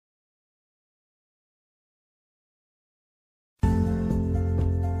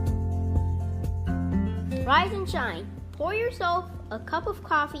Rise and shine. Pour yourself a cup of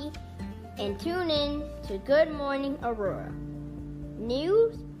coffee and tune in to Good Morning Aurora.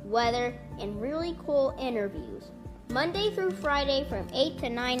 News, weather, and really cool interviews. Monday through Friday from 8 to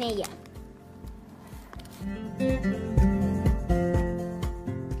 9 a.m.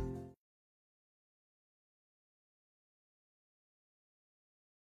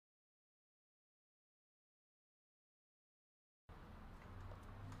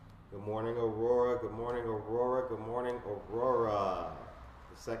 Good morning, Aurora. Good morning, Aurora. Good morning, Aurora.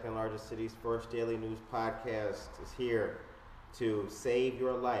 The second largest city's first daily news podcast is here to save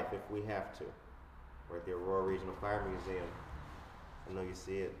your life if we have to. We're at the Aurora Regional Fire Museum. I know you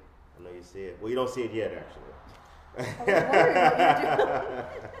see it. I know you see it. Well, you don't see it yet, actually. I was wondering what you're doing.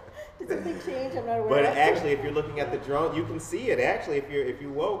 Did something change? I'm not aware. But actually, if you're looking at the drone, you can see it. Actually, if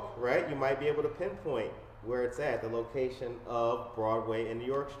you woke, right, you might be able to pinpoint where it's at, the location of Broadway and New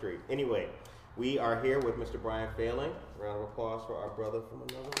York Street. Anyway, we are here with Mr. Brian Failing. Round of applause for our brother from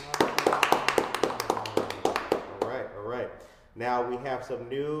another life. All right. Now we have some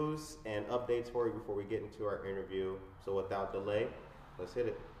news and updates for you before we get into our interview. So without delay, let's hit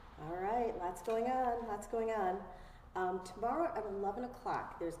it. All right, lots going on. Tomorrow at 11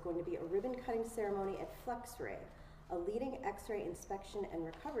 o'clock, there's going to be a ribbon cutting ceremony at FlexRay, a leading X-ray inspection and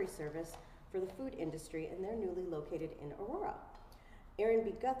recovery service for the food industry, and they're newly located in Aurora. Aaron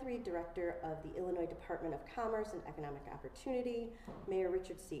B. Guthrie, Director of the Illinois Department of Commerce and Economic Opportunity, Mayor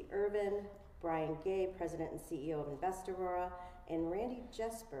Richard C. Irvin, Brian Gay, President and CEO of Invest Aurora, and Randy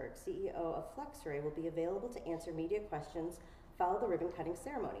Jesberg, CEO of FlexRay, will be available to answer media questions following the ribbon cutting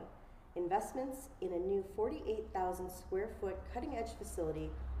ceremony. Investments in a new 48,000 square foot cutting edge facility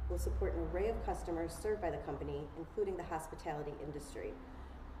will support an array of customers served by the company, including the hospitality industry,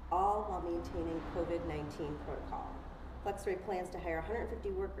 all while maintaining COVID-19 protocol. FlexRay plans to hire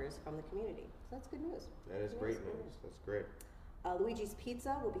 150 workers from the community. So that's good news. That is great news. That's great. Luigi's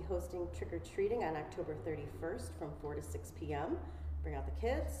Pizza will be hosting trick-or-treating on October 31st from 4 to 6 p.m. Bring out the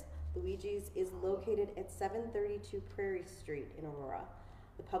kids. Luigi's is located at 732 Prairie Street in Aurora.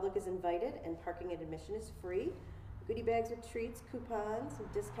 The public is invited and parking and admission is free. Goodie bags with treats, coupons, and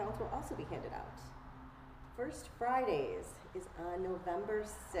discounts will also be handed out. First Fridays is on November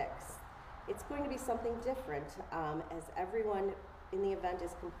 6th. It's going to be something different as everyone in the event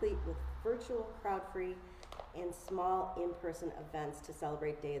is complete with virtual, crowd-free, and small in-person events to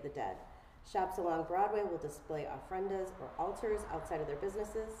celebrate Day of the Dead. Shops along Broadway will display ofrendas or altars outside of their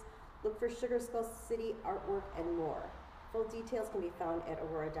businesses. Look for Sugar Skull City artwork and more. Full details can be found at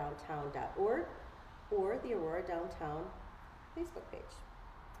auroradowntown.org or the Aurora Downtown Facebook page.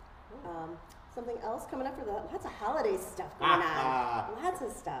 Something else coming up for lots of holiday stuff going on. Lots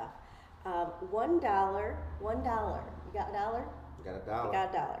of stuff. $1. You got a dollar? You got a dollar. You got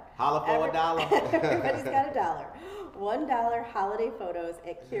a dollar. Holla for a dollar. Everybody's got a dollar. $1 holiday photos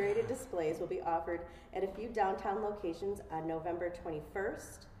at curated displays will be offered at a few downtown locations on November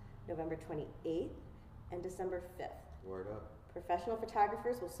 21st, November 28th, and December 5th. Word up. Professional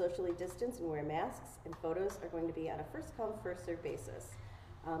photographers will socially distance and wear masks, and photos are going to be on a first-come, first-served basis.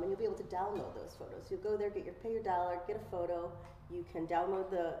 And you'll be able to download those photos. You'll go there, pay your dollar, get a photo. You can download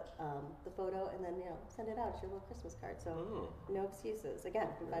the photo and then send it out as your little Christmas card. So no excuses. Again,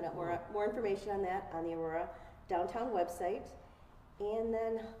 you can find out more information on that on the Aurora Downtown website. And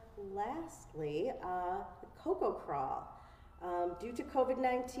then lastly, the Cocoa Crawl. Due to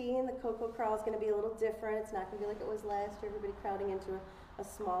COVID-19, the Cocoa Crawl is going to be a little different. It's not going to be like it was last year, everybody crowding into a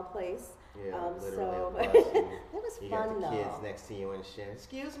small place. Yeah, so literally. that was you fun got the though. kids next to you and shit.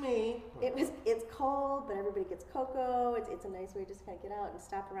 Excuse me. It's cold, but everybody gets cocoa. It's a nice way to just kind of get out and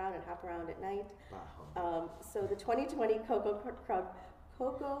stop around and hop around at night. So the 2020 Cocoa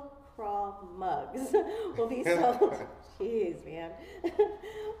Crawl mugs will be sold. Jeez, man.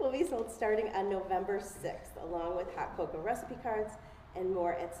 Will be sold starting on November 6th, along with hot cocoa recipe cards and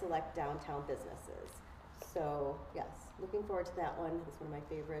more at select downtown businesses. So yes, looking forward to that one. It's one of my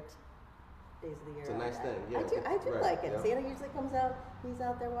favorite days of the year. It's a nice thing. Yeah, I do right, like it. yeah. Santa usually comes out. He's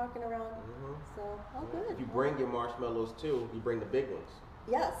out there walking around. So all good. If you bring your marshmallows too, you bring the big ones.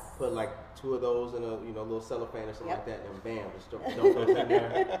 Yes. Put like 2 of those in a little cellophane or something like that, and then bam, just dump those in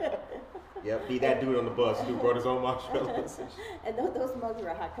there. Yep, be that dude on the bus who brought his own marshmallows. And those mugs were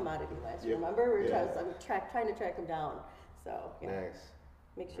a hot commodity last year. Remember, we were trying to track them down. So Nice.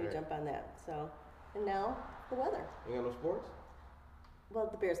 Make sure you jump on that. So, and now the weather. You got no sports? Well,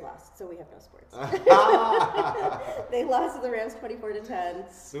 the Bears lost, so we have no sports. They lost to the Rams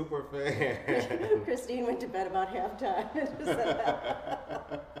 24-10. Super fan. Christine went to bed about halftime.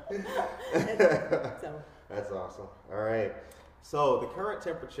 So That's awesome. All right. So the current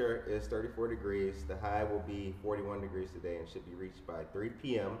temperature is 34 degrees. The high will be 41 degrees today and should be reached by 3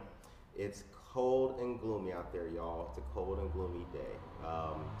 p.m. It's cold and gloomy out there, y'all. It's a cold and gloomy day.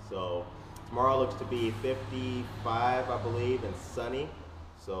 So tomorrow looks to be 55, I believe, and sunny.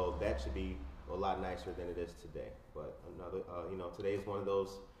 So that should be a lot nicer than it is today. But another, today is one of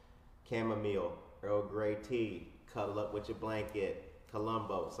those chamomile, Earl Grey tea, cuddle up with your blanket,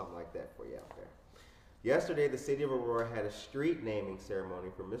 Columbo, something like that for you out there. Yesterday, the city of Aurora had a street naming ceremony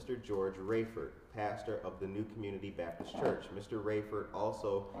for Mr. George Rayford, pastor of the New Community Baptist Church. Mr. Rayford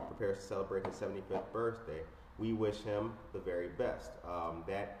also prepares to celebrate his 75th birthday. We wish him the very best.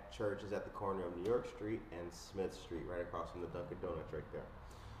 That church is at the corner of New York Street and Smith Street, right across from the Dunkin' Donuts right there.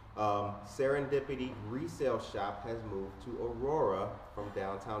 Serendipity Resale Shop has moved to Aurora from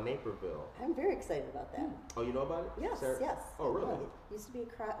downtown Naperville. I'm very excited about that. Oh, you know about it? Yes, yes. Oh, really? Yeah. Used to be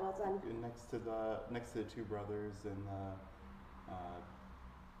it's on Next to the Two Brothers and the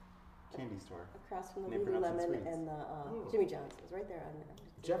candy store. across from the Neighbor Nuts and Lululemon Sweets. and the Jimmy John's. It was right there on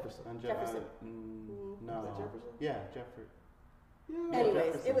Jefferson. Jefferson. No. Is that Jefferson? Yeah, Jefferson. Yeah.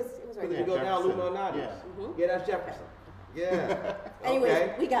 Anyways, Jefferson. it was right You there. go down Jefferson. Lou Malnati's. Yeah. Yeah, that's Jefferson. Yeah. Anyways,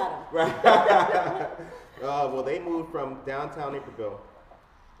 Okay. we got him. Right. Well, they moved from downtown Naperville,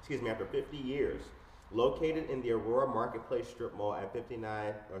 after 50 years. Located in the Aurora Marketplace Strip Mall at Route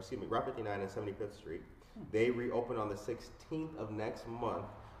 59 and 75th Street. They reopen on the 16th of next month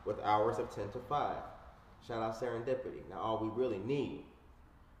with hours of 10 to 5. Shout out Serendipity. Now, all we really need,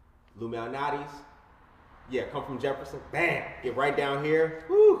 Lou Malnati's. Yeah, come from Jefferson. Bam! Get right down here.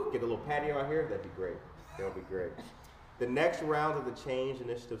 Woo! Get a little patio out here. That'd be great. That would be great. The next round of the Change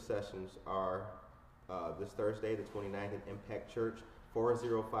Initiative sessions are this Thursday, the 29th, at Impact Church,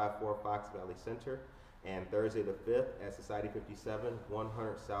 4054 Fox Valley Center, and Thursday the 5th at Society 57,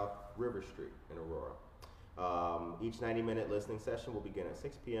 100 South River Street in Aurora. Each 90-minute listening session will begin at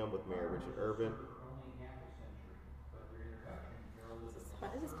 6 p.m. with Mayor Richard Urban.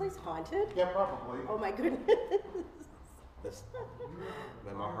 Is this place haunted? Yeah, probably. Oh my goodness.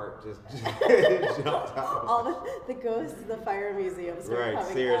 Man, my heart just jumped out. All the ghosts of the fire museums are Right,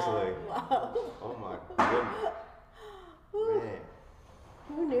 coming seriously. out. Wow. Oh my goodness. Man,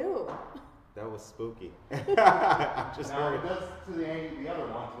 Who knew? that was spooky. I just Now, heard it it. does to the other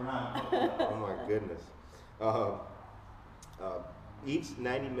ones. We're not. Oh my goodness. Each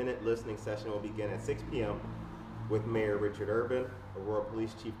 90-minute listening session will begin at 6 p.m. with Mayor Richard Urban, Aurora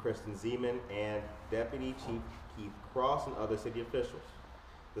Police Chief Kristen Zeman, and Deputy Chief Keith Cross and other city officials.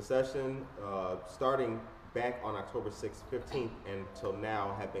 The session, starting back on October 6th, 15th until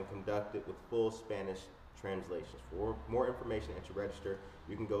now, have been conducted with full Spanish translations. For more information and to register,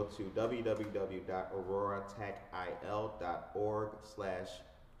 you can go to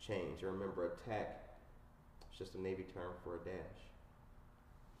www.auroratachil.org/change. And remember, attack is just a Navy term for a dash.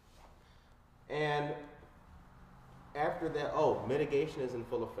 And after that, mitigation is in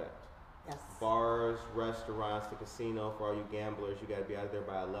full effect. Yes. Bars, restaurants, the casino, for all you gamblers, you got to be out of there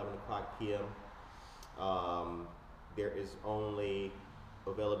by 11 o'clock p.m. There is only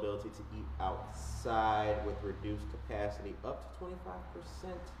availability to eat outside with reduced capacity up to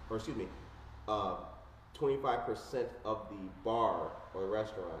 25% of the bar or the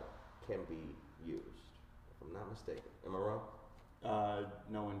restaurant can be used, if I'm not mistaken. Am I wrong?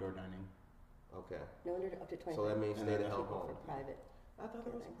 No indoor dining. Okay. No wonder up to 20. So that means stay the hell people home. for private. I thought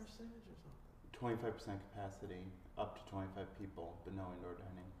there was a gatherings. percentage or something. 25% capacity, up to 25 people, but no indoor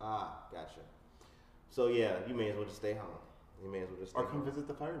dining. Ah, gotcha. So yeah, you may as well just stay home. You may as well just stay Or come home. visit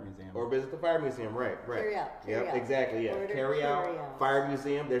the fire museum. Or visit the fire museum, right. Carry out. Yep, exactly, yeah. Order Carry out, fire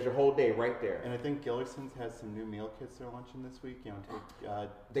museum, there's your whole day right there. And I think Gillerson's has some new meal kits they're launching this week. You know,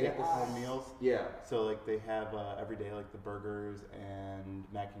 They take got home meals. Yeah. So like they have every day like the burgers and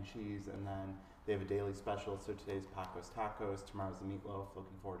mac and cheese, and then they have a daily special. So today's Paco's Tacos, tomorrow's the meatloaf.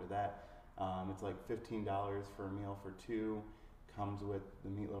 Looking forward to that. It's like $15 for a meal for two. Comes with the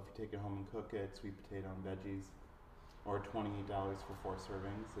meatloaf. You take it home and cook it. Sweet potato and veggies. Or $28 for 4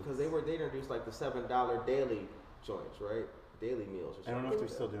 servings. Because they introduced like the $7 daily joints, right? Daily meals or something. I don't know if they're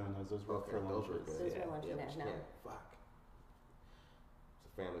like still that. doing those. Those work Okay, for those were lunches. good. Those yeah, were lunch yeah, and but you now. can't. Fuck. It's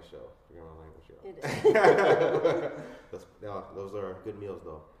a family show. Forget my language, y'all. It is. Those are good meals,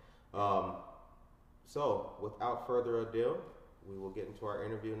 though. So, without further ado, we will get into our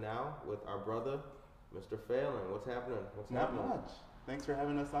interview now with our brother, Mr. Phelan. What's happening? Not much. Thanks for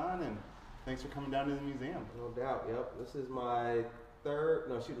having us on, and thanks for coming down to the museum. No doubt. Yep. This is my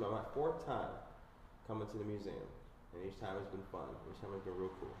fourth time coming to the museum, and each time it's been fun. Each time it's been real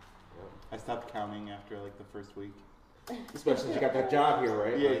cool. Yep. I stopped counting after like the first week. Especially since you got that job here,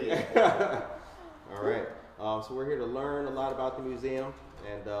 right? Yeah. All right. So we're here to learn a lot about the museum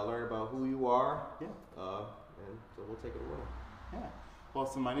and learn about who you are. Yeah. And so we'll take it away. Yeah. Well,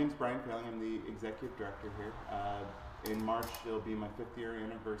 so my name's Brian Failing. I'm the executive director here. In March, it'll be my 5th year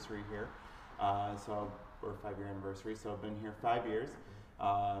anniversary here. Or 5-year anniversary. So I've been here 5 years.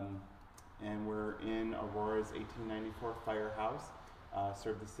 And we're in Aurora's 1894 firehouse.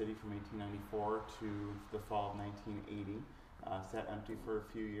 Served the city from 1894 to the fall of 1980. Sat empty for a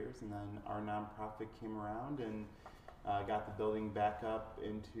few years, and then our nonprofit came around and got the building back up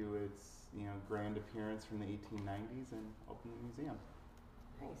into its grand appearance from the 1890s and opened the museum.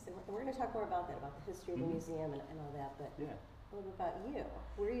 Nice. And we're going to talk more about that, about the history of the museum and all that. But Yeah. a little bit about you.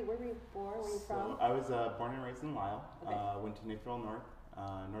 Where were you born? Where are you from? I was born and raised in Lisle. Okay. Went to Naperville North,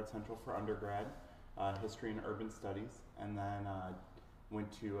 North Central for undergrad, history and urban studies, and then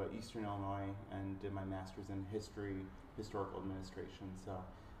went to Eastern Illinois and did my master's in historical administration, so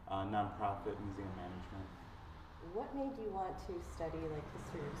nonprofit museum management. What made you want to study like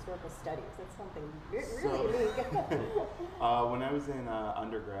history or historical studies? That's something So- really unique. When I was in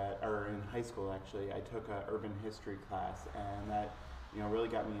undergrad, or in high school actually, I took an urban history class, and that really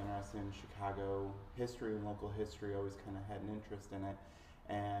got me interested in Chicago history and local history. I always kind of had an interest in it,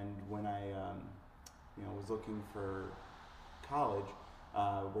 and when I was looking for college,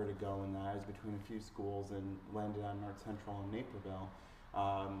 where to go, and I was between a few schools and landed on North Central in Naperville.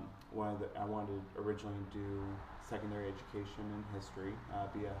 I wanted to originally do secondary education in history,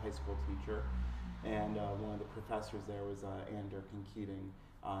 be a high school teacher, and one of the professors there was Ann Durkin Keating,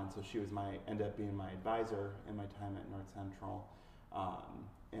 and so she was ended up being my advisor in my time at North Central,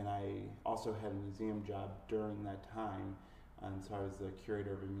 and I also had a museum job during that time, and so I was the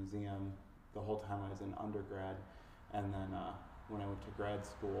curator of a museum the whole time I was in undergrad, and then when I went to grad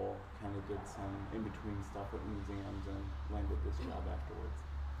school, kind of did some in-between stuff with museums and landed this job afterwards.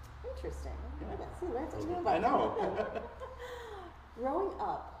 Interesting. Yeah. See, that's what you know about I know. Growing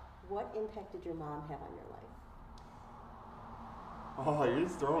up, what impact did your mom have on your life? Oh, you're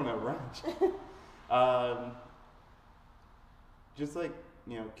just throwing a wrench. Just like,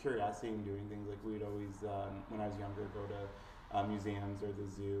 curiosity and doing things. Like we'd always, when I was younger, go to museums or the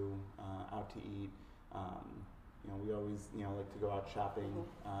zoo, out to eat. We always, like to go out shopping,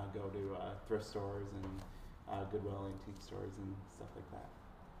 go to thrift stores and Goodwill antique stores and stuff like that.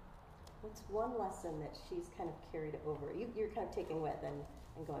 What's one lesson that she's kind of carried over? You're kind of taking with and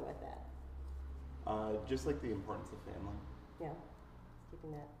going with that. Just like the importance of family. Yeah.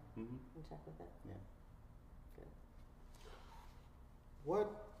 Keeping that Mm-hmm. in check with it. Yeah. Good. What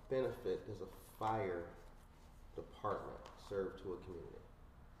benefit does a fire department serve to a community?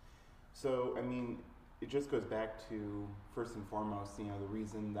 So, it just goes back to, first and foremost, the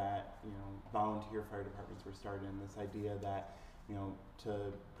reason that, volunteer fire departments were started, and this idea that,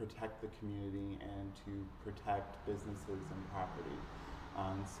 to protect the community and to protect businesses and property.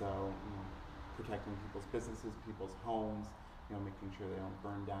 So, protecting people's businesses, people's homes, making sure they don't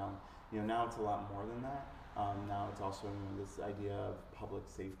burn down. Now it's a lot more than that. Now it's also, this idea of public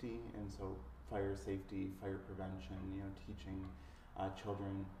safety, and so fire safety, fire prevention, teaching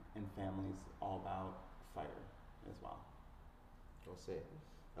children and families all about fire as well. I'll say it.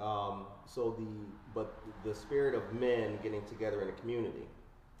 But the spirit of men getting together in a community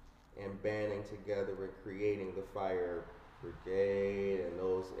and banding together and creating the fire brigade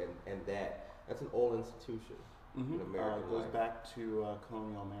and that's an old institution in American It goes life. back to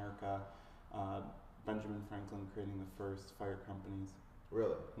colonial America, Benjamin Franklin creating the first fire companies.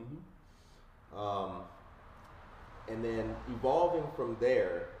 Really? Mm-hmm. And then evolving from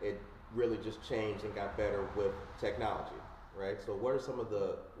there, it really just changed and got better with technology, right? So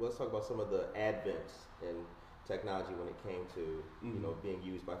let's talk about some of the advents in technology when it came to, being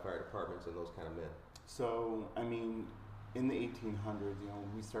used by fire departments and those kind of men. So, in the 1800s,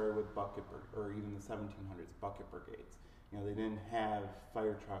 we started with or even the 1700s, bucket brigades. They didn't have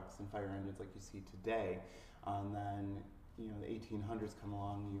fire trucks and fire engines like you see today. And then, the 1800s come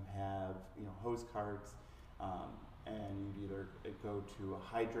along, you have, hose carts, and you'd either go to a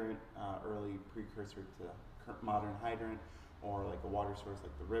hydrant, early precursor to the modern hydrant, or like a water source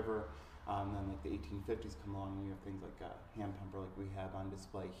like the river. Then like the 1850s come along, and you have things like a hand pumper like we have on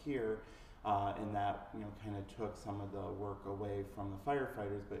display here. And that kind of took some of the work away from the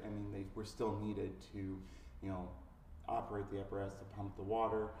firefighters, but they were still needed to operate the apparatus to pump the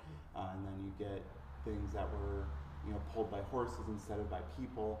water, and then you get things that were pulled by horses instead of by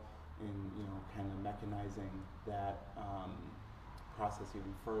people, and kind of mechanizing that process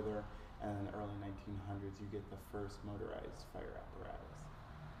even further. And in the early 1900s, you get the first motorized fire apparatus.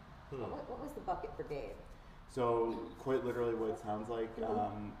 What was the bucket brigade? So quite literally what it sounds like, you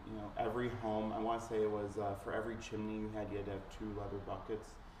know, every home, I want to say it was for every chimney you had to have 2 leather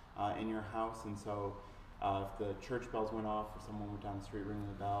buckets in your house. And so if the church bells went off or someone went down the street ringing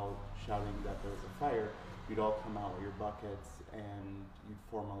the bell shouting that there was a fire, you'd all come out with your buckets and you'd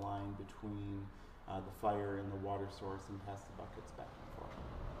form a line between the fire and the water source and pass the buckets back and forth.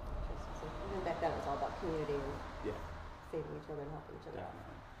 So even back then it was all about community and Yeah, saving each other and helping each other out.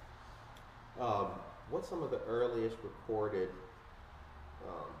 definitely. What's some of the earliest recorded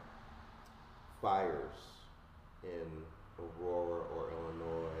fires in Aurora or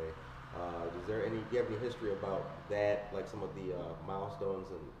Illinois? Do you have any history about that, like some of the milestones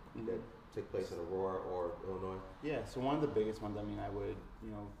that took place in Aurora or Illinois? Yeah, so one of the biggest ones, I mean, I would,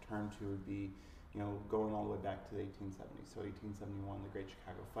 you know, turn to would be, you know, going all the way back to the 1870s. So 1871, the Great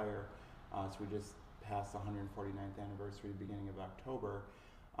Chicago Fire. So we just passed the 149th anniversary, beginning of October.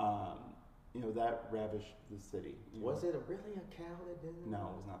 You know, that ravished the city. Was it really a cow that did it? No,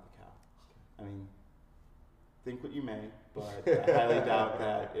 it was not the cow. I mean, think what you may, but I highly doubt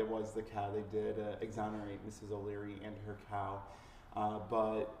that it was the cow. They did exonerate Mrs. O'Leary and her cow,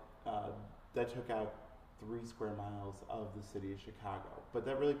 but that took out 3 square miles of the city of Chicago. But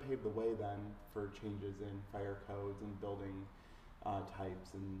that really paved the way then for changes in fire codes and building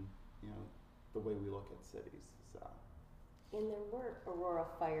types and, you know, the way we look at cities. So. And there were Aurora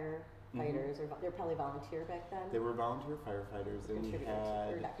firefighters, or they're probably volunteer back then. They were volunteer firefighters, and we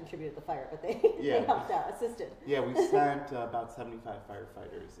had, or not contributed to the fire, but they, Yeah. they helped out, assisted. yeah, we sent about 75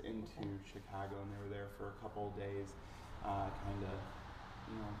 firefighters into Chicago, and they were there for a couple of days, kind of,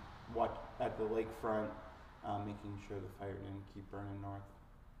 you know, watch at the lakefront, making sure the fire didn't keep burning north.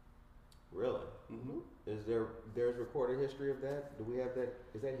 Really? There's recorded history of that? Do we have that?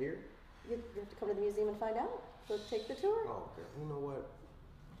 Is that here? You have to come to the museum and find out. So take the tour. Oh, okay. You know what?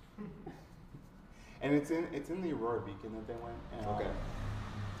 And it's in the Aurora Beacon that they went. And, Okay.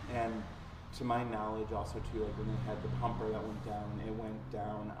 And to my knowledge, also too, like when they had the pumper that went down, it went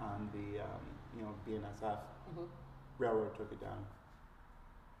down on the you know, BNSF. Railroad took it down.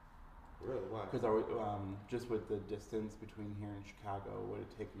 Really? Why? Because just with the distance between here and Chicago, it would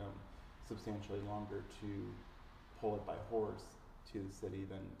have taken them substantially longer to pull it by horse to the city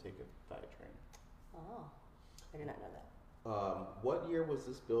than take it by train. Oh, I did not know that. What year was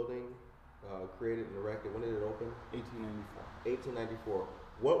this building created and erected? When did it open? 1894. 1894.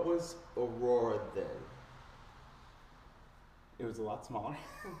 What was Aurora then? It was a lot smaller.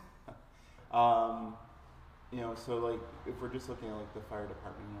 You know, so like if we're just looking at like the fire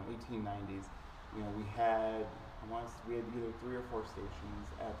department, you know, 1890s, you know, we had either 3 or 4 stations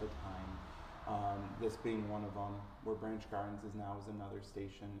at the time. This being one of them, where Branch Gardens is now, is another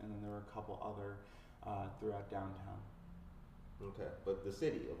station, and then there were a couple other throughout downtown. Okay, but the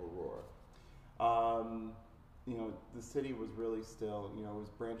city of Aurora. You know, the city was really still, you know, it was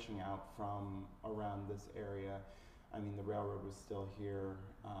branching out from around this area. I mean, the railroad was still here.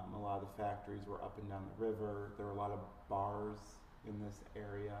 A lot of the factories were up and down the river. There were a lot of bars in this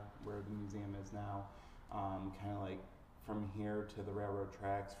area where the museum is now. Kind of like from here to the railroad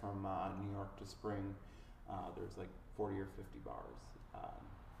tracks, from New York to Spring, there's like 40 or 50 bars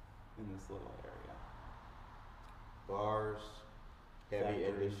in this little area. Bars, heavy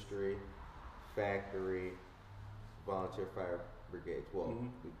Factories. industry, factory, volunteer fire brigades. Well,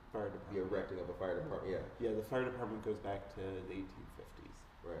 Fire the department. erecting of a fire department. Yeah, Yeah, the fire department goes back to the 1850s.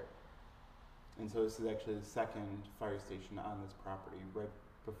 right. And so this is actually the second fire station on this property. Right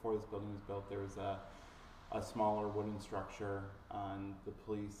before this building was built, there was a smaller wooden structure, and the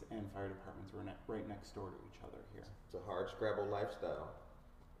police and fire departments were right next door to each other here. It's a hard scrabble lifestyle.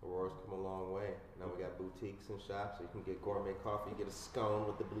 Aurora's come a long way. Now we got boutiques and shops, so you can get gourmet coffee, get a scone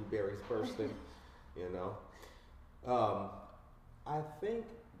with the blueberries bursting, you know. I think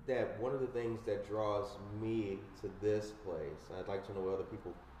that one of the things that draws me to this place, I'd like to know what other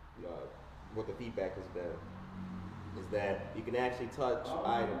people, what the feedback has been, is that you can actually touch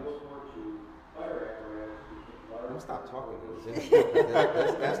items. I'm gonna stop talking.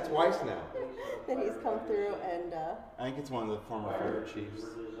 That's twice now. Then he's come through and I think it's one of the former fire chiefs,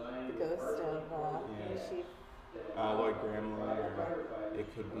 the ghost of Yeah. the chief. Lloyd Gramley, or it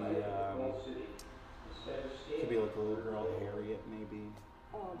could be like a little girl, Harriet, maybe.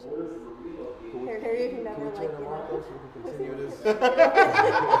 Oh, jeez. Harriet, who never Can we turn like, them off so we can continue this?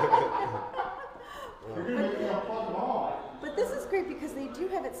 But this is great because they do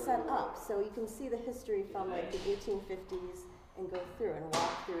have it set up, so you can see the history from like the 1850s and go through and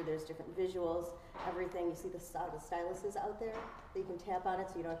walk through. There's different visuals, everything. You see the styluses out there that you can tap on it,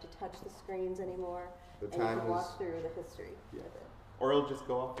 so you don't have to touch the screens anymore. The and you time can is walk through the history with it. Or it'll just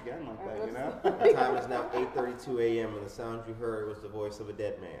go off again like Or that, you know? The time is now 8:32 a.m. and the sound you heard was the voice of a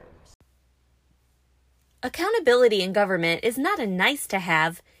dead man. Accountability in government is not a nice to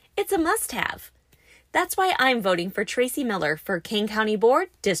have, it's a must have. That's why I'm voting for Tracy Miller for Kane County Board,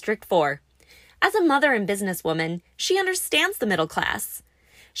 District 4. As a mother and businesswoman, she understands the middle class.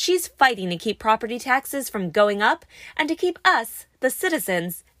 She's fighting to keep property taxes from going up and to keep us, the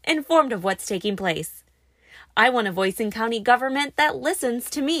citizens, informed of what's taking place. I want a voice in county government that listens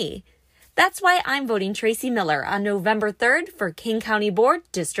to me. That's why I'm voting Tracy Miller on November 3rd for Kane County Board,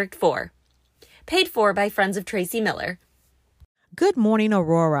 District 4. Paid for by Friends of Tracy Miller. Good morning,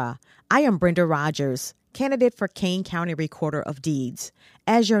 Aurora. I am Brenda Rogers, candidate for Kane County Recorder of Deeds.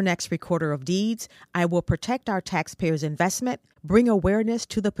 As your next Recorder of Deeds, I will protect our taxpayers' investment, bring awareness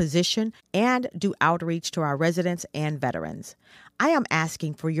to the position, and do outreach to our residents and veterans. I am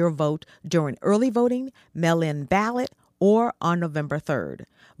asking for your vote during early voting, mail-in ballot, or on November 3rd.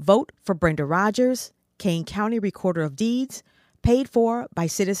 Vote for Brenda Rogers, Kane County Recorder of Deeds, paid for by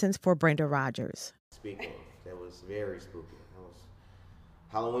Citizens for Brenda Rogers. Speaking, that was very spooky. That was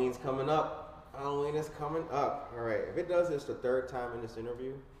Halloween's coming up. Halloween is coming up. All right, if it does this the third time in this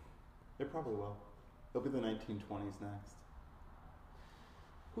interview, It probably will. It'll be the 1920s next.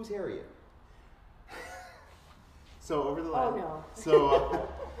 who's Harriet? So over the Oh, last,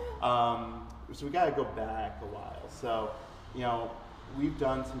 no. so we gotta go back a while. So, you know, we've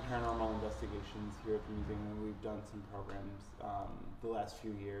done some paranormal investigations here at the museum, and we've done some programs the last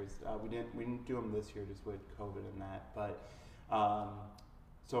few years. We didn't do them this year just with COVID and that, but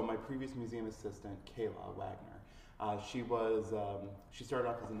so my previous museum assistant, Kayla Wagner, she started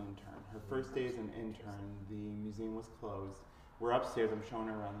off as an intern. Her first day as an intern, the museum was closed. We're upstairs. I'm showing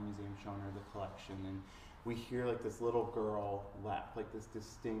her around the museum, showing her the collection, and we hear like this little girl laugh, like this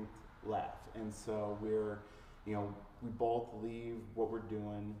distinct laugh. And so we both leave what we're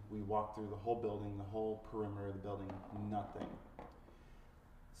doing. We walk through the whole building, the whole perimeter of the building, nothing.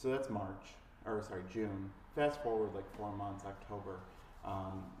 So that's June. Fast forward like 4 months, October.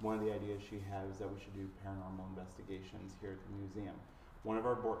 One of the ideas she had was that we should do paranormal investigations here at the museum. One of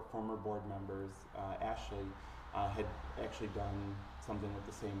our former board members, Ashley, had actually done something with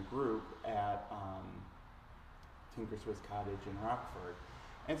the same group at Tinker Swiss Cottage in Rockford.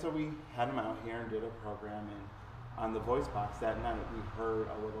 And so we had him out here and did a program, and on the voice box that night we heard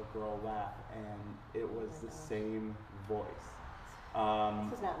a little girl laugh, and it was the same voice.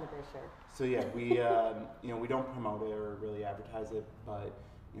 This is not in the brochure. So yeah, we don't promote it or really advertise it, but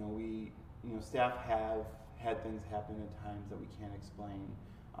staff have had things happen at times that we can't explain,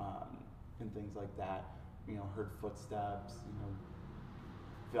 and things like that. Heard footsteps,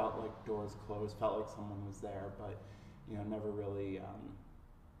 felt like doors closed, felt like someone was there, but never really,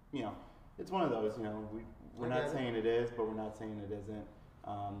 it's one of those, we're not saying it is, but we're not saying it isn't.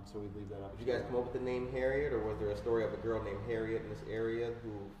 So we leave that up. Did you guys come up with the name Harriet, or was there a story of a girl named Harriet in this area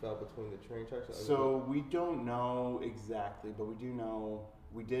who fell between the train tracks? So we don't know exactly, but we do know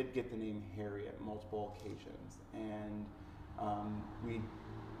we did get the name Harriet multiple occasions, and we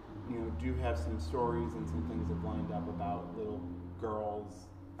do have some stories and some things that lined up about little girls,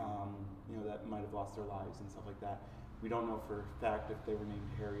 that might have lost their lives and stuff like that. We don't know for a fact if they were named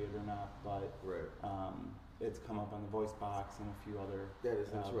Harriet or not, but right. It's come up on the voice box and a few other that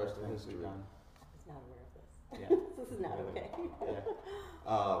is interesting things history. we've done. I was not aware of this. Yeah. This is not okay. Yeah.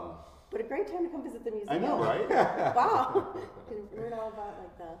 What a great time to come visit the museum. I know, right? Wow. You can learn all about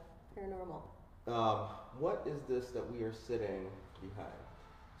like the paranormal. What is this that we are sitting behind?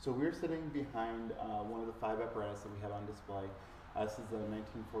 So we're sitting behind one of the 5 apparatus that we have on display. This is the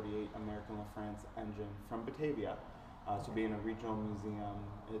 1948 American LaFrance engine from Batavia. So being a regional museum,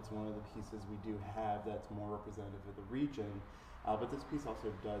 it's one of the pieces we do have that's more representative of the region. But this piece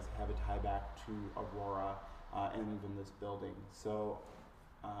also does have a tie back to Aurora and even this building. So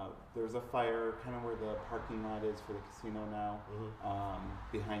there's a fire kind of where the parking lot is for the casino now,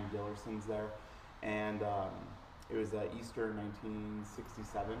 behind Dillerson's there. And it was Easter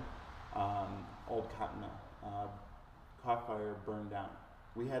 1967. Old cotton mill. Caught fire, burned down.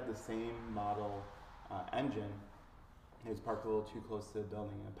 We had the same model engine. It was parked a little too close to the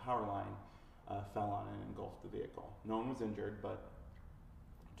building, and a power line fell on it and engulfed the vehicle. No one was injured, but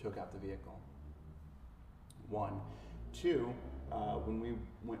took out the vehicle. 1. 2, when we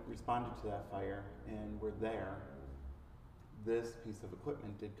responded to that fire and were there, this piece of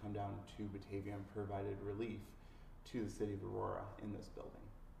equipment did come down to Batavia and provided relief to the city of Aurora in this building.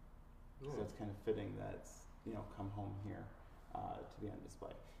 So it's kind of fitting that it's come home here to be on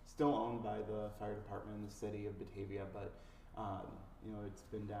display. Still owned by the fire department in the city of Batavia, but it's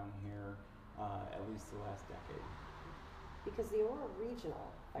been down here at least the last decade. Because the Aurora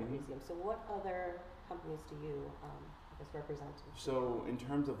Regional Fire Mhm. Museum, so what other companies do you, I guess, represent? So in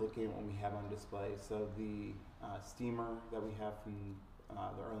terms of looking at what we have on display, so the steamer that we have from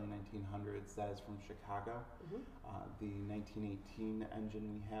the early 1900s, that is from Chicago. Mhm. The 1918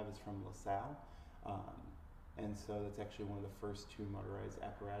 engine we have is from LaSalle. And so that's actually one of the first two motorized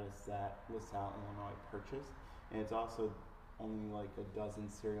apparatus that LaSalle, Illinois purchased. And it's also only like a dozen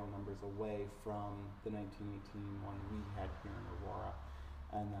serial numbers away from the 1918 one we had here in Aurora.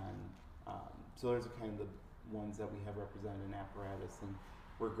 And then, so those are kind of the ones that we have represented in apparatus, and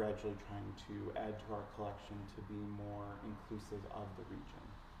we're gradually trying to add to our collection to be more inclusive of the region.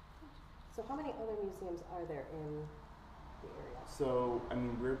 So how many other museums are there in the area? So, I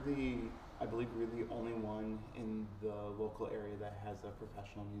mean, I believe we're the only one in the local area that has a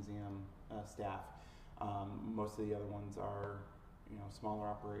professional museum staff. Most of the other ones are, smaller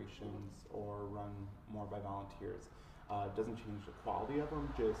operations or run more by volunteers. It doesn't change the quality of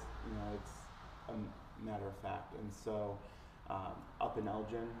them, just, it's a matter of fact. And so, up in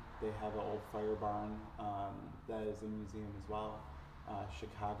Elgin, they have an old fire barn that is a museum as well.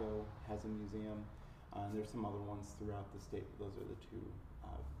 Chicago has a museum. And there's some other ones throughout the state, but those are the two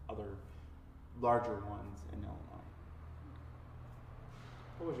other larger ones in Illinois.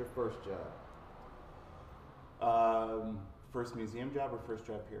 What was your first job? First museum job or first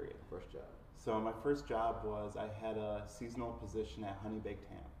job period? First job. So my first job was I had a seasonal position at Honey Baked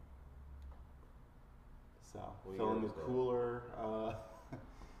Ham. So What filling year the was that? cooler.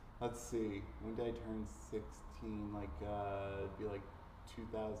 Let's see, when did I turn 16? It'd be like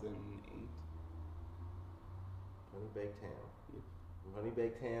 2008. Honey baked ham. Yep. From Honey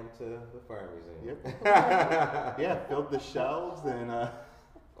baked ham to the fire museum. Yep. Yeah, filled the shelves and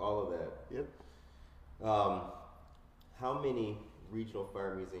All of that. yep. How many regional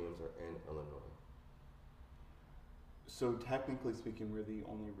fire museums are in Illinois? So technically speaking, we're the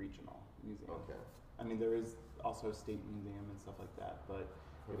only regional museum. Okay. I mean, there is also a state museum and stuff like that, but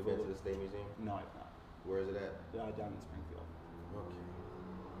Have you if we been to look- the State Museum? No, I've not. Where is it at? Down in Springfield. Okay.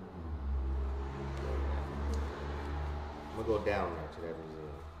 I'm gonna go down there to that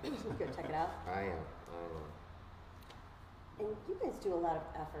museum. Go check it out. I am. And you guys do a lot of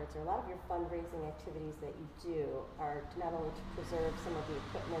efforts, or a lot of your fundraising activities that you do are to not only to preserve some of the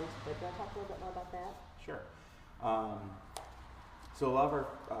equipment, but do you want to talk a little bit more about that? Sure. So a lot of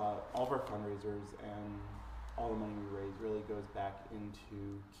all of our fundraisers and all the money we raise really goes back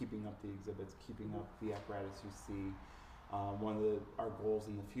into keeping up the exhibits, keeping up the apparatus you see. One of our goals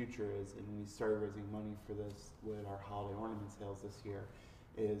in the future is, and we started raising money for this with our holiday ornament sales this year,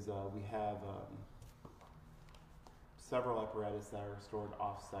 is we have several apparatus that are stored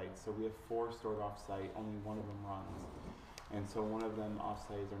off-site. So we have 4 stored off-site, only one of them runs. And so one of them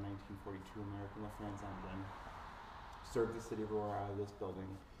off-site is our 1942 American LaFrance engine. Served the city of Aurora out of this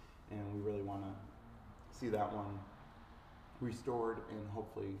building, and we really want to see that one restored and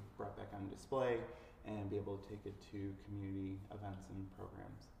hopefully brought back on display and be able to take it to community events and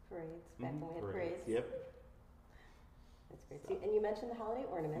programs. Parades, back when we had Parades, parades. Yep. That's great. So, and you mentioned the holiday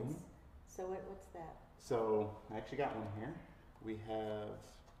ornaments. Mhm. So what's that? So I actually got one here. We have,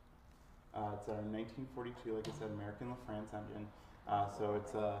 it's our 1942, like I said, American LaFrance engine. So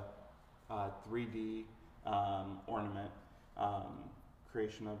it's a 3D ornament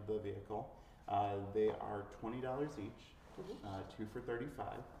creation of the vehicle. They are $20 each, Mhm. 2 for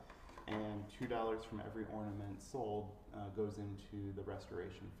 $35, and $2 from every ornament sold goes into the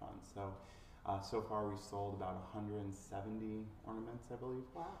restoration fund. So far we've sold about 170 ornaments, I believe.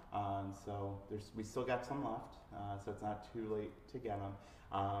 Wow. And so we still got some left, so it's not too late to get them.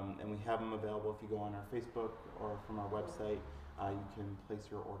 And we have them available if you go on our Facebook or from our website. You can place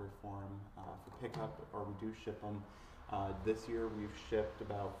your order for them for pickup, or we do ship them. This year we've shipped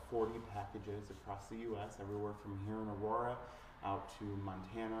about 40 packages across the U.S., everywhere from here in Aurora out to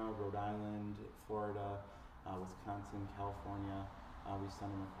Montana, Rhode Island, Florida, Wisconsin, California. We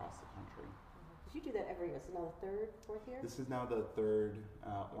send them across the country. You do that every year. So now the third, fourth year? This is now the 3rd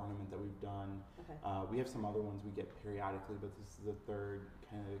ornament that we've done. Okay. We have some other ones we get periodically, but this is the 3rd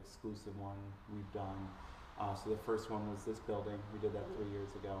kind of exclusive one we've done. So the first one was this building. We did that 3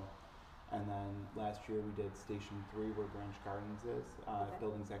 years ago. And then last year we did Station 3 where Branch Gardens is. Okay.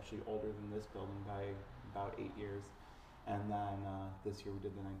 Building's actually older than this building by about 8 years. And then this year we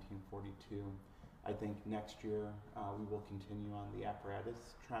did the 1942. I think next year we will continue on the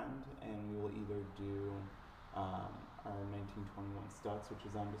apparatus trend, and we will either do our 1921 Stutz, which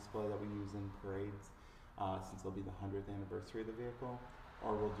is on display that we use in parades, since it'll be the 100th anniversary of the vehicle,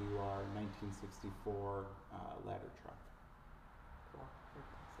 or we'll do our 1964 ladder truck. Cool.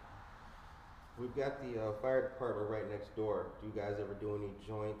 We've got the fire department right next door. Do you guys ever do any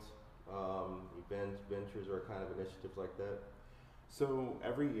joint events, ventures, or kind of initiatives like that? So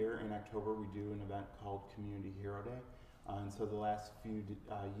every year in October we do an event called Community Hero Day. And so the last few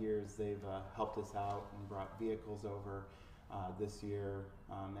years they've helped us out and brought vehicles over. This year,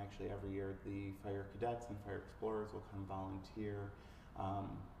 actually every year, the fire cadets and fire explorers will come volunteer.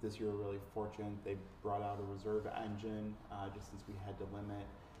 This year we're really fortunate. They brought out a reserve engine just since we had to limit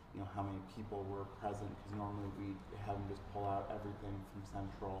how many people were present, because normally we have them just pull out everything from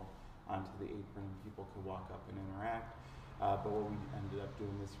Central onto the apron and people could walk up and interact. But what we ended up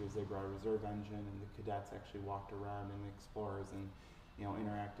doing this year is they brought a reserve engine, and the cadets actually walked around, and the explorers and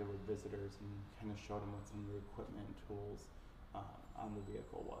interacted with visitors and kind of showed them what some of the equipment and tools on the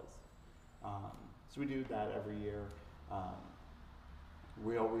vehicle was. So we do that every year.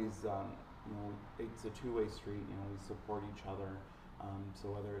 We always, it's a two-way street. We support each other. So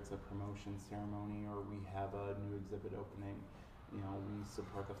whether it's a promotion ceremony or we have a new exhibit opening, we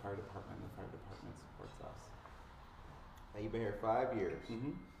support the fire department, and the fire department supports us. Now, you've been here 5 years.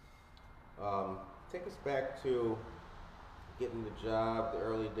 Mm-hmm. Take us back to getting the job, the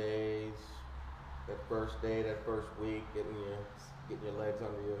early days, that first day, that first week, getting your legs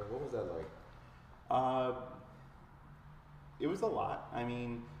under you. What was that like? It was a lot. I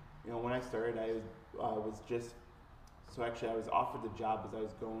mean, when I started, I was just. So actually, I was offered the job as I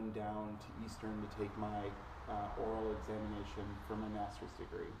was going down to Eastern to take my oral examination for my master's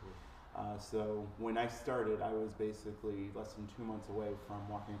degree. So when I started, I was basically less than 2 months away from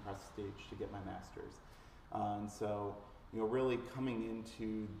walking across the stage to get my master's. And so, really coming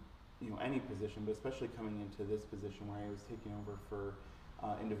into any position, but especially coming into this position where I was taking over for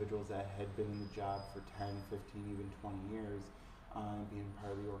individuals that had been in the job for 10, 15, even 20 years, and being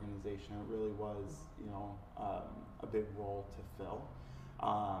part of the organization, it really was, a big role to fill.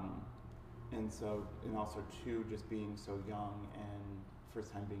 And also too, just being so young and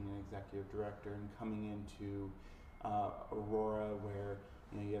first time being an executive director and coming into Aurora, where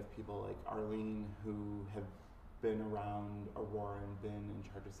you have people like Arlene who have been around Aurora and been in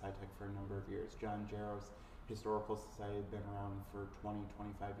charge of SciTech for a number of years. John Jaros, Historical Society, had been around for 20,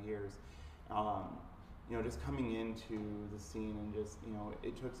 25 years. Just coming into the scene and just,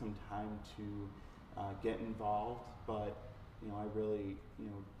 it took some time to get involved, but, I really,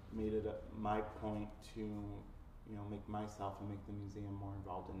 made it my point to, make myself and make the museum more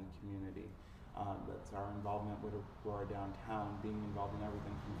involved in the community. That's our involvement with Aurora Downtown, being involved in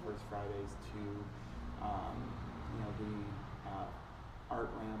everything from First Fridays to, the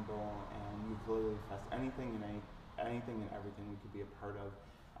Art Ramble and Ukulele Fest, anything and everything we could be a part of.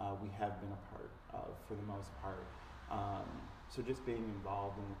 We have been a part of for the most part. So just being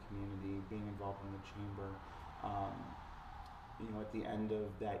involved in the community, being involved in the chamber. At the end of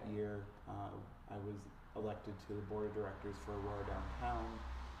that year, I was elected to the board of directors for Aurora Downtown.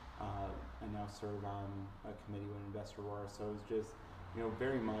 I now serve on a committee with Invest Aurora. So it was just,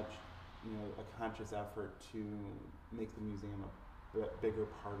 very much, a conscious effort to make the museum a bigger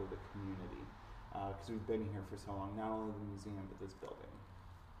part of the community. Because we've been here for so long, not only the museum, but this building.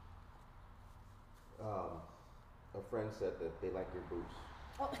 A friend said that they like your boots.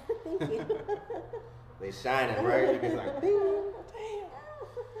 Oh, thank you. They shining, right? You can like, ding,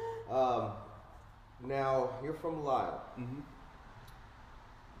 damn. Now you're from Lisle. Mm-hmm.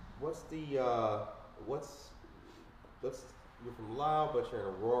 You're from Lisle, but you're in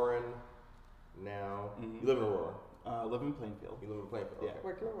Aurora now. Mm-hmm. You live in Aurora. Live in Plainfield. You live in Plainfield. Yeah. Okay.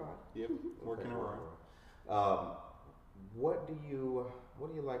 Work in Aurora. Yep. Work in Aurora. What do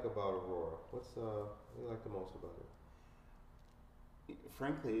you like about Aurora? What do you like the most about it?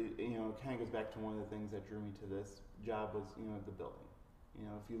 Frankly, it kind of goes back to one of the things that drew me to this job was, the building.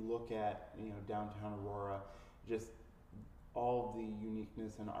 If you look at, downtown Aurora, just all of the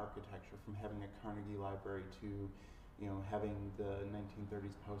uniqueness and architecture, from having a Carnegie Library to, having the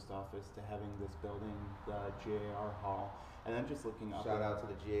 1930s post office, to having this building, the GAR Hall, and then just looking up. Shout out to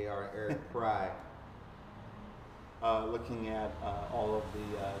the GAR, Eric Pry. Looking at all of the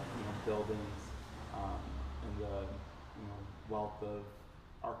buildings and the wealth of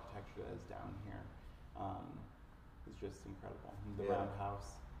architecture that is down here is just incredible. And the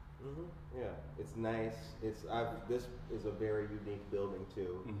roundhouse. Mm-hmm. Yeah, it's nice. This is a very unique building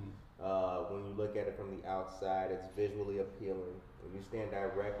too. Mm-hmm. When you look at it from the outside, it's visually appealing. When you stand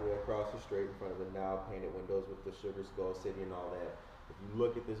directly across the street in front of the now painted windows with the Sugar Skull City and all that, if you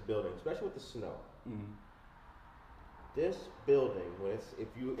look at this building, especially with the snow. Mm-hmm. This building,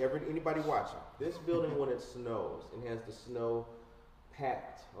 anybody watching, this building when it snows and has the snow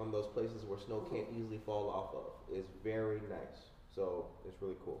packed on those places where snow can't easily fall off of, is very nice. So it's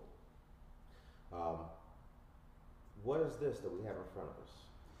really cool. Um, what is this that we have in front of us?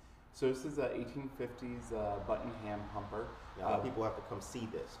 So this is a 1850s button hand pumper. Now, people have to come see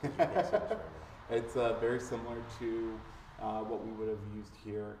this, 'cause you can't see this right now. It's very similar to what we would have used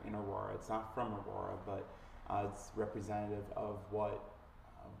here in Aurora. It's not from Aurora, but it's representative of what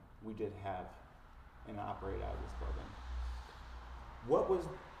we did have and operate out of this building. What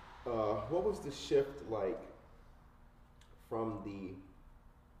was the shift like from the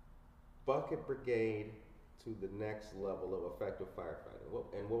bucket brigade to the next level of effective firefighting?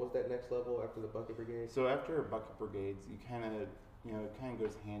 What was that next level after the bucket brigade? So after bucket brigades, it kind of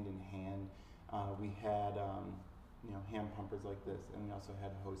goes hand in hand. We had hand pumpers like this, and we also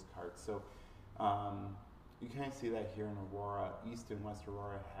had hose carts. So you kind of see that here in Aurora. East and West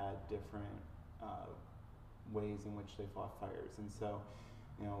Aurora had different ways in which they fought fires, and so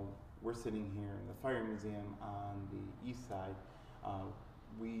we're sitting here in the Fire Museum on the east side.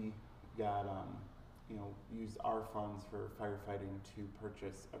 We got used our funds for firefighting to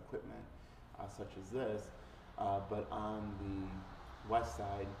purchase equipment such as this, but on the west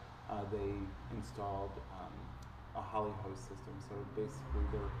side they installed a holly hose system. So basically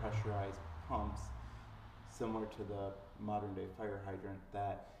they were pressurized pumps similar to the modern day fire hydrant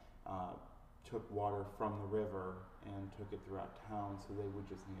that took water from the river and took it throughout town, so they would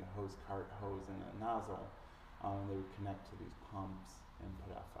just need a hose cart, hose, and a nozzle. They would connect to these pumps and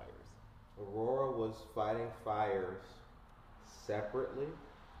put out fires. Aurora was fighting fires separately?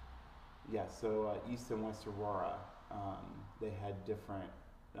 Yeah, so East and West Aurora, they had different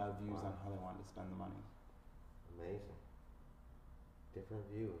views on how they wanted to spend the money. Amazing. Different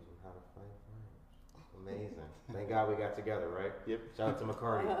views on how to fight fires. Amazing. Thank God we got together, right? Yep. Shout out to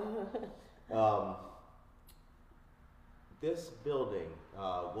McCarty. This building,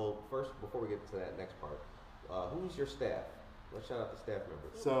 well, first, before we get to that next part, who's your staff? Let's shout out the staff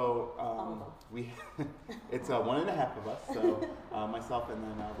members. So it's 1.5 of us. So myself and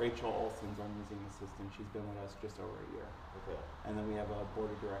then Rachel Olson's our museum assistant. She's been with us just over a year. Okay. And then we have a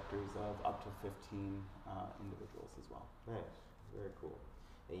board of directors of up to 15 individuals as well. Nice. Very cool.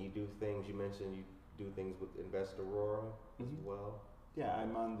 And you do things, you mentioned you do things with Invest Aurora as well? Yeah,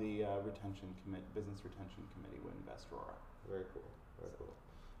 I'm on the business retention committee with Invest Aurora. Very cool. Very cool.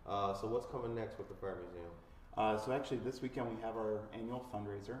 So what's coming next with the Fire Museum? So actually this weekend we have our annual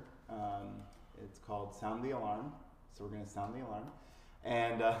fundraiser. It's called Sound the Alarm. So we're going to sound the alarm.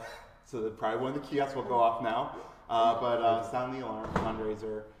 And so probably one of the kiosks will go off now. But Sound the Alarm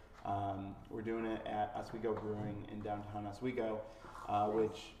fundraiser. We're doing it at Oswego Brewing in downtown Oswego,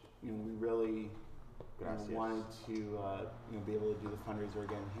 which we really wanted to be able to do the fundraiser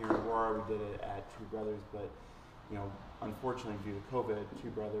again here in Aurora. We did it at Two Brothers, but unfortunately due to COVID, Two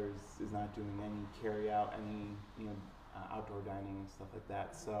Brothers is not doing any carry out, any outdoor dining and stuff like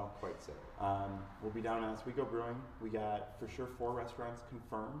that. So quite sad. We'll be down at Oswego Brewing. We got for sure 4 restaurants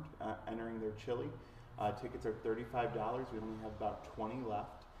confirmed entering their chili. Tickets are $35. We only have about 20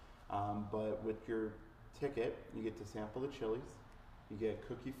 left. But with your ticket, you get to sample the chilies. You get a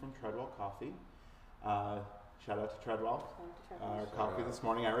cookie from Treadwell Coffee. Shout out to Treadwell. Our coffee this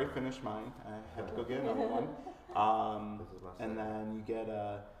morning. I already finished mine. I have to go get another one. And then you get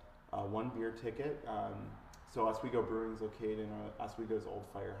a 1 beer ticket. So Oswego Brewing is located in Oswego's Old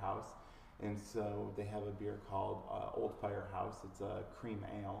Firehouse. And so they have a beer called Old Firehouse. It's a cream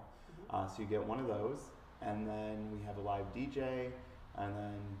ale. So you get one of those. And then we have a live DJ. And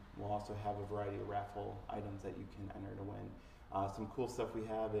then we'll also have a variety of raffle items that you can enter to win. Some cool stuff we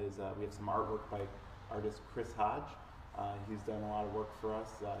have is we have some artwork by artist Chris Hodge. He's done a lot of work for us.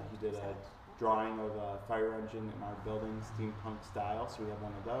 He did a drawing of a fire engine in our building, steampunk style, so we have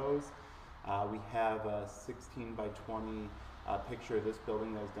one of those. We have a 16 by 20 picture of this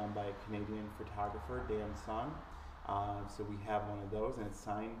building that was done by a Canadian photographer, Dan Sun. So we have one of those, and it's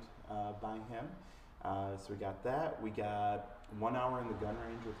signed by him. So we got that. We got 1 hour in the gun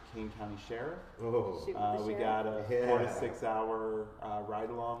range with Kane County Sheriff. We got a 4 to 6 hour ride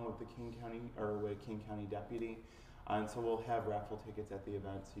along with the Kane County deputy. And so we'll have raffle tickets at the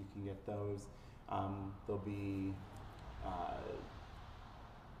event, so you can get those. There'll be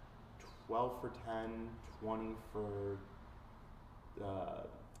 12 for 10, 20 for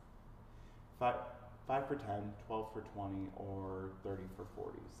 5 for 10, 12 for 20, or 30 for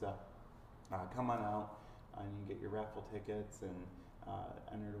 40. So come on out and you can get your raffle tickets and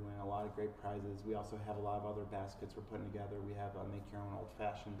enter to win a lot of great prizes. We also have a lot of other baskets we're putting together. We have a make your own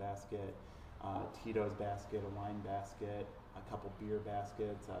old-fashioned basket, Tito's basket, a wine basket, a couple beer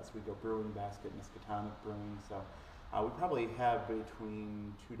baskets, Oswego Brewing basket, Miskatonic Brewing. So we probably have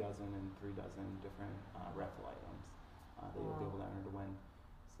between 2 dozen and 3 dozen different raffle items that you'll be able to enter to win.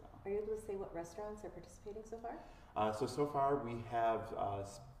 So So. Are you able to say what restaurants are participating so far? So far we have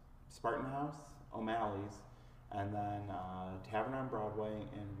Spartan House, O'Malley's, and then Tavern on Broadway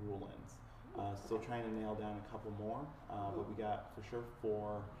and Rulin's. Still trying to nail down a couple more, but we got for sure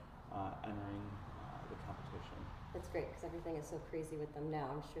 4 entering the competition. That's great because everything is so crazy with them now.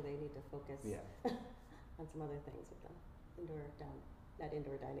 I'm sure they need to focus on some other things with them. Not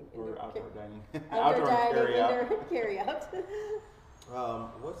indoor dining. Or outdoor dining. Outdoor dining, carry-out. indoor carry-out.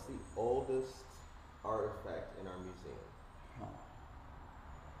 What's the oldest artifact in our museum?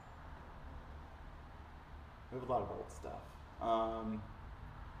 We have a lot of old stuff.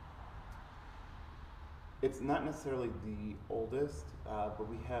 It's not necessarily the oldest, but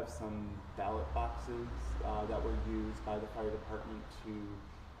we have some ballot boxes that were used by the fire department to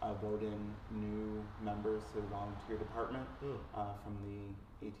vote in new members to the volunteer department from the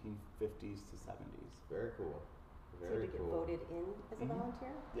 1850s to 70s. Very cool. So Very to get cool. voted in as a volunteer?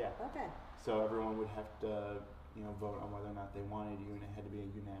 Yeah. Okay. So everyone would have to, vote on whether or not they wanted you, and it had to be a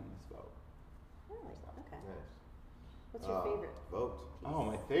unanimous vote. Really? Okay. Nice. What's your favorite? Vote. Oh,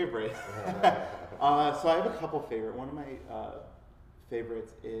 my favorite. So I have a couple favorite. One of my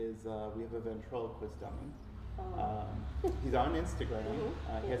favorites is we have a ventriloquist dummy. He's on Instagram.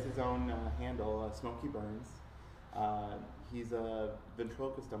 He has his own handle, Smokey Burns. He's a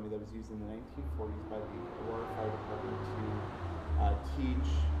ventriloquist dummy that was used in the 1940s by the Aurora Fire Department to teach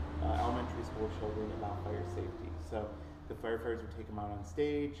elementary school children about fire safety. So the firefighters would take him out on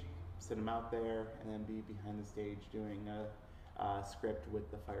stage, sit him out there, and then be behind the stage doing a script with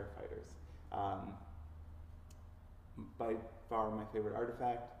the firefighters. By far my favorite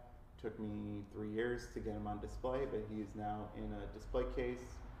artifact. Took me 3 years to get him on display, but he is now in a display case,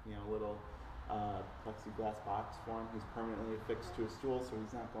 little plexiglass box for him. He's permanently affixed to a stool, so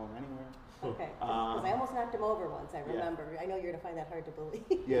he's not going anywhere. Okay, because I almost knocked him over once, I remember. I know you're going to find that hard to believe.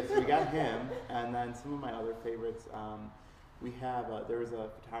 Yeah, so we got him, and then some of my other favorites. We have, there was a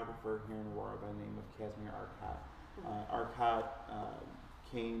photographer here in Aurora by the name of Casimir Arcott. Arcott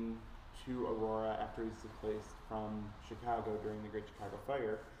came to Aurora after he was displaced from Chicago during the Great Chicago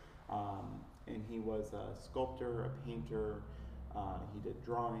Fire. And he was a sculptor, a painter, he did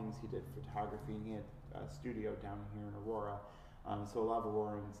drawings, he did photography, and he had a studio down here in Aurora. So a lot of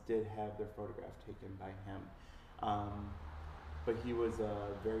Aurorans did have their photograph taken by him. But he was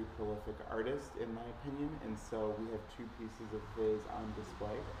a very prolific artist, in my opinion, and so we have 2 pieces of his on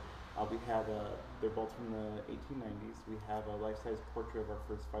display. We have they're both from the 1890s. We have a life-size portrait of our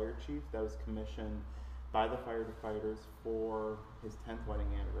first fire chief that was commissioned by the firefighters for his 10th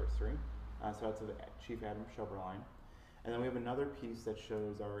wedding anniversary. So that's of Chief Adam Schoberlein. And then we have another piece that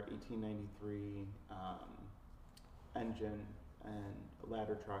shows our 1893 engine and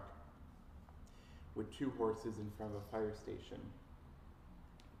ladder truck with 2 horses in front of a fire station.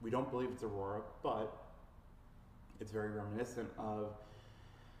 We don't believe it's Aurora, but it's very reminiscent of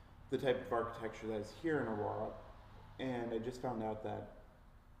the type of architecture that is here in Aurora. And I just found out that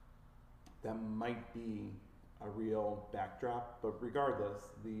might be a real backdrop, but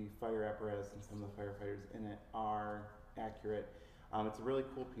regardless, the fire apparatus and some of the firefighters in it are accurate. It's a really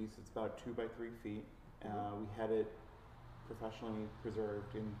cool piece. It's about 2 by 3 feet. We had it professionally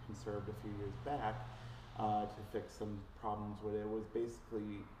preserved and conserved a few years back to fix some problems with it. It was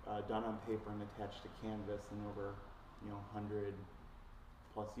basically done on paper and attached to canvas, and over 100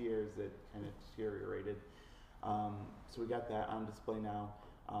 plus years it kind of deteriorated. So we got that on display now.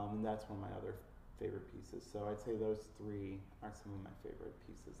 And that's one of my other favorite pieces. So I'd say those 3 are some of my favorite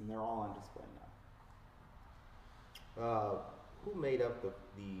pieces, and they're all on display now. Who made up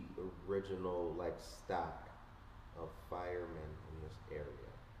the original stock of firemen in this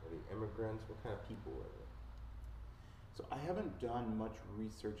area? Were they immigrants? What kind of people were they? So I haven't done much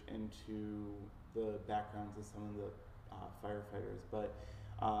research into the backgrounds of some of the firefighters, but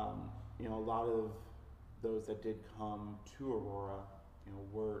a lot of those that did come to Aurora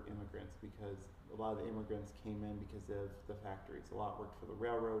were immigrants, because a lot of the immigrants came in because of the factories. A lot worked for the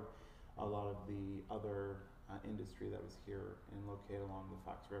railroad, a lot of the other industry that was here and located along the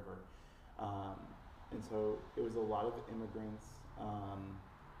Fox River. And so it was a lot of immigrants.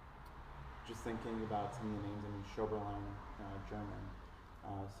 Just thinking about some of the names, Schoberlein, German.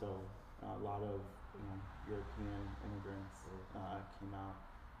 So a lot of European immigrants came out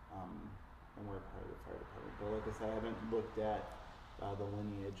and were a part of the fire department. But like I said, I haven't looked at the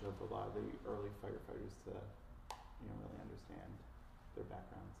lineage of a lot of the early firefighters to really understand their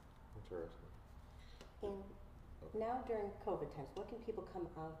backgrounds. Interesting. And now during COVID times, what can people come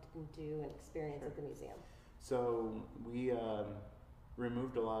out and do and experience at the museum? So we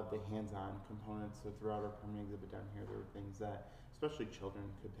removed a lot of the hands-on components. So throughout our permanent exhibit down here, there were things that especially children,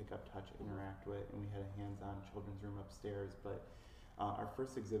 could pick up, touch, interact with, and we had a hands-on children's room upstairs. But our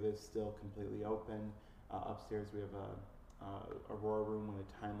first exhibit is still completely open. Upstairs we have a Aurora room with a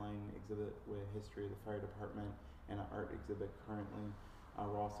timeline exhibit with history of the fire department and an art exhibit currently.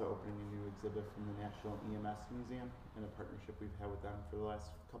 We're also opening a new exhibit from the National EMS Museum in a partnership we've had with them for the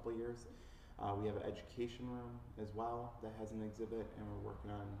last couple of years. We have an education room as well that has an exhibit, and we're working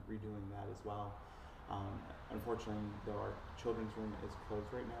on redoing that as well. Unfortunately, though, our children's room is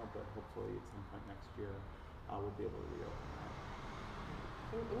closed right now, but hopefully at some point next year we'll be able to reopen that.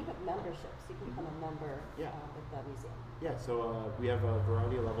 And you have memberships. You can become a member Yeah. at the museum. Yeah, so we have a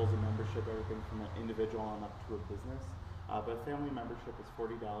variety of levels of membership, everything from an individual on up to a business. But family membership is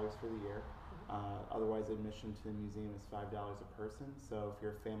 $40 for the year. Otherwise, admission to the museum is $5 a person. So if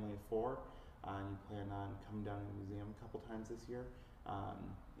you're a family of 4 and you plan on coming down to the museum a couple times this year,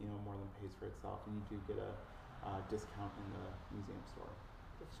 more than pays for itself, and you do get a discount in the museum store.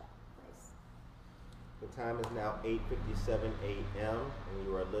 Good shot. Nice. The time is now 8:57 a.m. and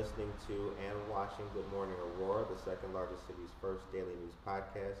you are listening to and watching Good Morning Aurora, the second largest city's first daily news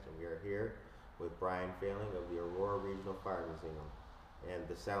podcast, and we are here with Brian Failing of the Aurora Regional Fire Museum. And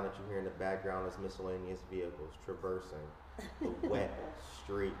the sound that you hear in the background is miscellaneous vehicles traversing the wet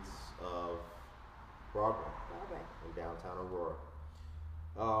streets of Broadway in downtown Aurora.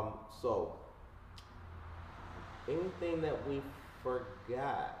 So, anything that we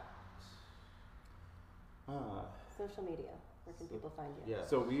forgot? Social media. Where can people find you? Yeah.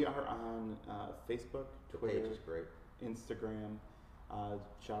 So we are on Facebook, The Twitter, page is great. Instagram.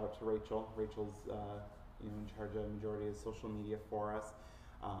 Shout out to Rachel. Rachel's in charge of the majority of social media for us.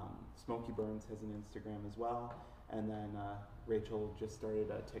 Smokey Burns has an Instagram as well, and then Rachel just started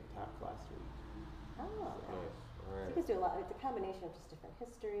a TikTok last week. Oh, Nice. All So right. you guys do a lot. It's a combination of just different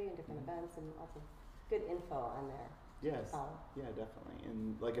history and different events, and lots of good info on there. Yes, Follow. yeah, definitely.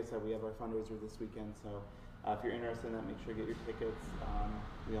 And like I said, we have our fundraiser this weekend, so if you're interested in that, make sure you get your tickets.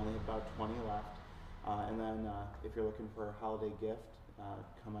 We only have about 20 left. And then if you're looking for a holiday gift,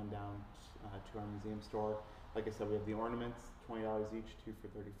 come on down to our museum store. Like I said, we have the ornaments, $20 each, 2 for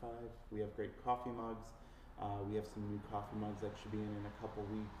 $35. We have great coffee mugs. We have some new coffee mugs that should be in a couple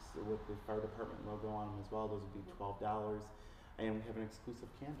weeks with the fire department logo on them as well. Those would be $12. And we have an exclusive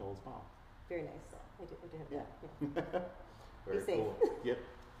candle as well. Very nice. I do have Yeah. that. Yeah. Very Be safe. cool. Yep.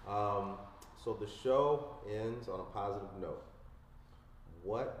 So the show ends on a positive note.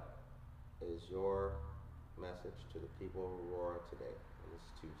 What is your message to the people of Aurora today, on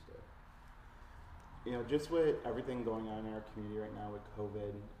this Tuesday? Just with everything going on in our community right now with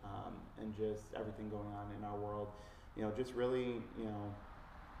COVID, and just everything going on in our world, just really,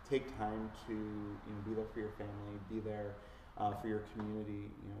 take time to, be there for your family, be there for your community,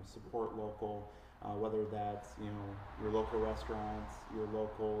 support local, whether that's, your local restaurants, your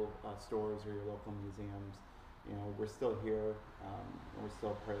local stores, or your local museums. We're still here, and we're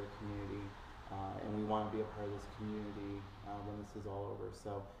still a part of the community, and we want to be a part of this community when this is all over.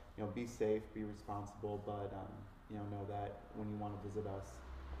 So, be safe, be responsible, but, know that when you want to visit us,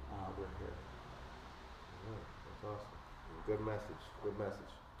 we're here. That's awesome. Good message. Good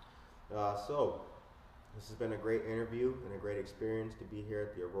message. So, this has been a great interview and a great experience to be here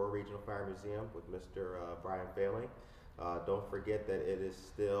at the Aurora Regional Fire Museum with Mr. Brian Failing. Don't forget that it is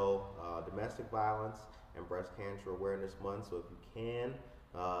still Domestic Violence and Breast Cancer Awareness Month, so if you can,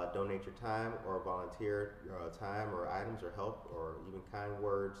 donate your time or volunteer time or items or help or even kind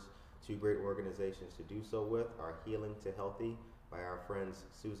words to great organizations to do so with are Healing to Healthy by our friends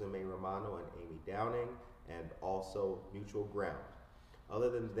Susan May Romano and Amy Downing, and also Mutual Ground. Other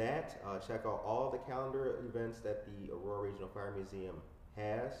than that, check out all the calendar events that the Aurora Regional Fire Museum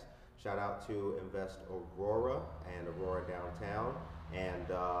has. Shout out to Invest Aurora and Aurora Downtown. And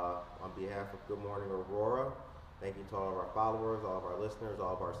on behalf of Good Morning Aurora, thank you to all of our followers, all of our listeners,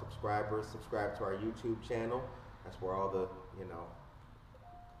 all of our subscribers. Subscribe to our YouTube channel. That's where all the,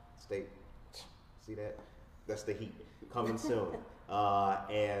 see that? That's the heat coming soon.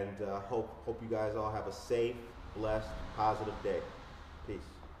 And hope you guys all have a safe, blessed, positive day. Peace.